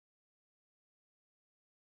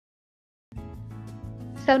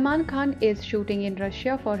Salman Khan is shooting in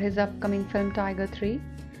Russia for his upcoming film Tiger 3.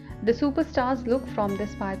 The superstar's look from the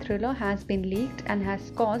spy thriller has been leaked and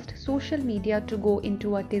has caused social media to go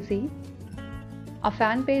into a tizzy. A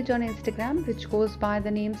fan page on Instagram, which goes by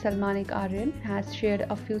the name Salmanik Aryan, has shared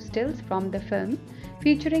a few stills from the film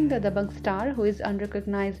featuring the Dabangg star who is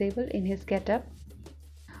unrecognizable in his getup.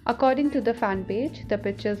 According to the fan page, the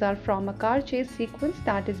pictures are from a car chase sequence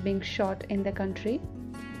that is being shot in the country.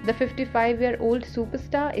 The 55-year-old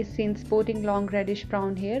superstar is seen sporting long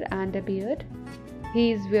reddish-brown hair and a beard.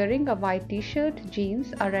 He is wearing a white t-shirt,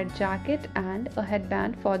 jeans, a red jacket and a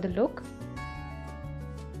headband for the look.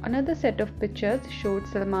 Another set of pictures showed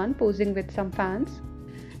Salman posing with some fans.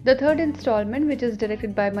 The third installment, which is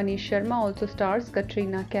directed by Manish Sharma, also stars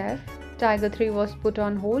Katrina Kaif. Tiger 3 was put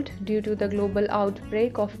on hold due to the global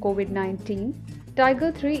outbreak of COVID-19.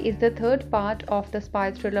 Tiger 3 is the third part of the spy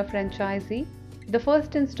thriller franchise. The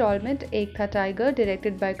first installment, Ek Tha Tiger,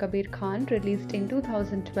 directed by Kabir Khan, released in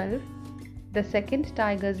 2012. The second,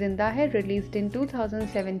 Tiger Zinda Hai, released in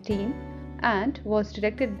 2017 and was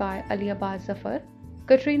directed by Ali Abbas Zafar.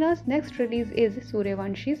 Katrina's next release is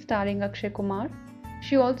Suryavanshi, starring Akshay Kumar.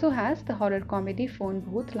 She also has the horror comedy Phone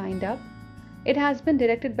Booth lined up. It has been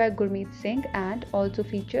directed by Gurmeet Singh and also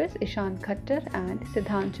features Ishan Khattar and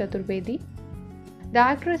Siddhant Chaturvedi. The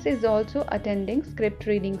actress is also attending script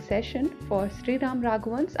reading session for Sriram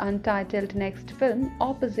Raghavan's untitled next film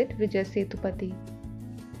opposite Vijay Sethupathi.